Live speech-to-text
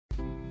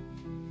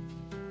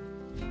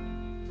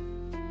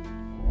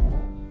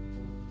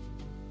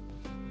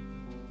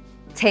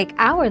Take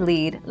our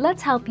lead,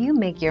 let's help you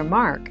make your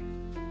mark.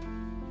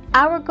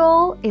 Our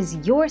goal is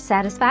your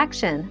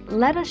satisfaction.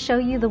 Let us show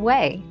you the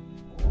way.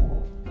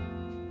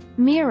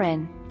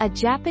 Mirin, a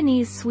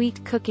Japanese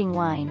sweet cooking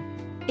wine.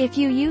 If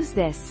you use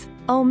this,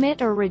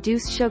 omit or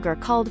reduce sugar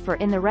called for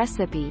in the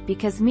recipe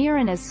because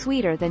mirin is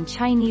sweeter than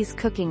Chinese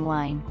cooking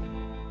wine.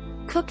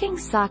 Cooking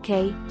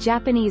sake,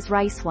 Japanese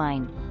rice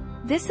wine.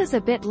 This is a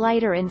bit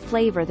lighter in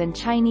flavor than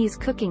Chinese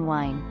cooking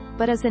wine,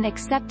 but is an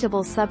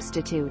acceptable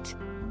substitute.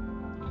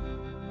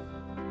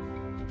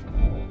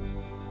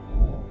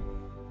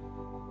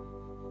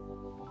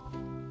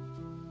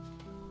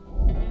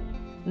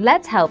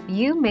 Let's help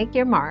you make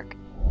your mark.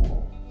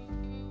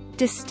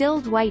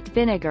 Distilled white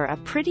vinegar. A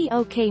pretty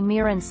okay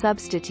mirin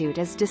substitute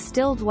is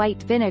distilled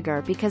white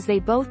vinegar because they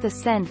both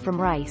ascend from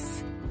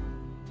rice.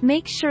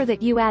 Make sure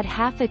that you add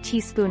half a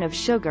teaspoon of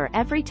sugar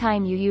every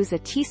time you use a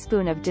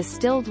teaspoon of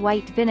distilled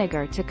white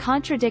vinegar to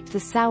contradict the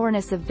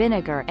sourness of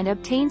vinegar and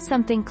obtain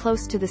something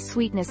close to the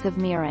sweetness of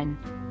mirin.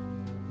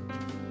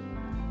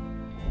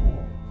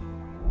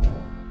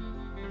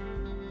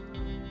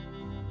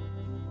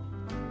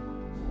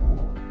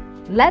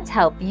 Let's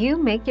help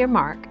you make your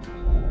mark.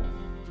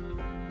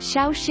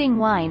 Shaoxing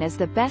wine is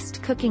the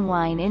best cooking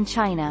wine in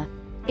China.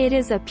 It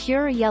is a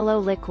pure yellow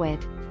liquid.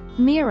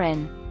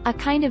 Mirin, a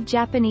kind of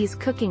Japanese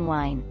cooking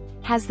wine,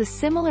 has the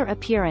similar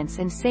appearance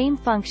and same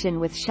function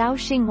with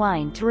Shaoxing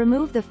wine to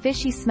remove the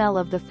fishy smell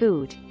of the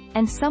food,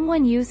 and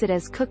someone use it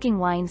as cooking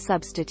wine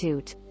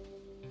substitute.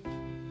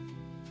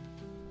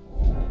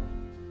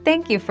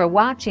 Thank you for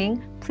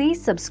watching.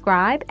 Please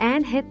subscribe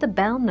and hit the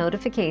bell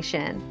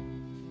notification.